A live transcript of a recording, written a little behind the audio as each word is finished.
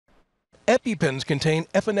EpiPens contain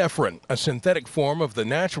epinephrine, a synthetic form of the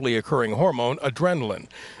naturally occurring hormone adrenaline.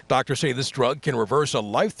 Doctors say this drug can reverse a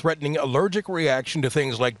life-threatening allergic reaction to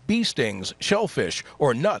things like bee stings, shellfish,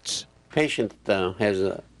 or nuts. Patient has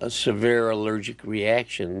a severe allergic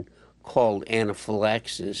reaction called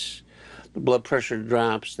anaphylaxis. The blood pressure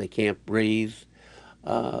drops, they can't breathe,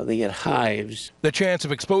 they get hives. The chance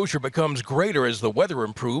of exposure becomes greater as the weather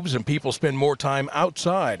improves and people spend more time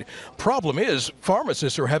outside. Problem is,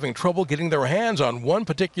 pharmacists are having trouble getting their hands on one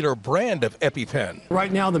particular brand of EpiPen.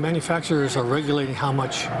 Right now, the manufacturers are regulating how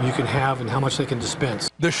much you can have and how much they can dispense.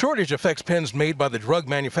 The shortage affects pens made by the drug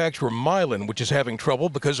manufacturer Mylan, which is having trouble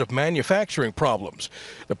because of manufacturing problems.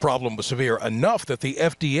 The problem was severe enough that the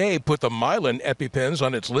FDA put the Mylan EpiPens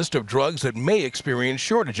on its list of drugs that may experience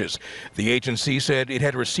shortages. The agency said it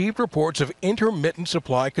had received reports of intermittent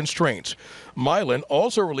supply constraints. Mylan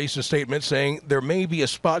also released a statement saying there may be a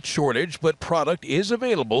spot shortage, but product is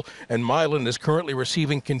available, and Mylan is currently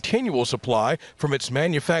receiving continual supply from its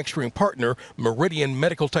manufacturing partner, Meridian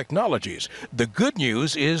Medical Technologies. The good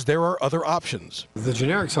news is there are other options. The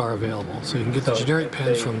generics are available, so you can get the generic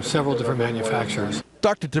pens from several different manufacturers.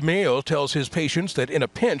 Dr. DeMeo tells his patients that in a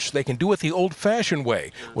pinch they can do it the old-fashioned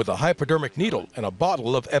way with a hypodermic needle and a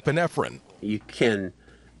bottle of epinephrine. You can,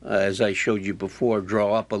 as I showed you before,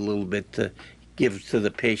 draw up a little bit to give to the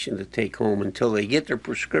patient to take home until they get their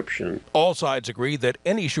prescription. All sides agree that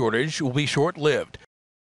any shortage will be short-lived.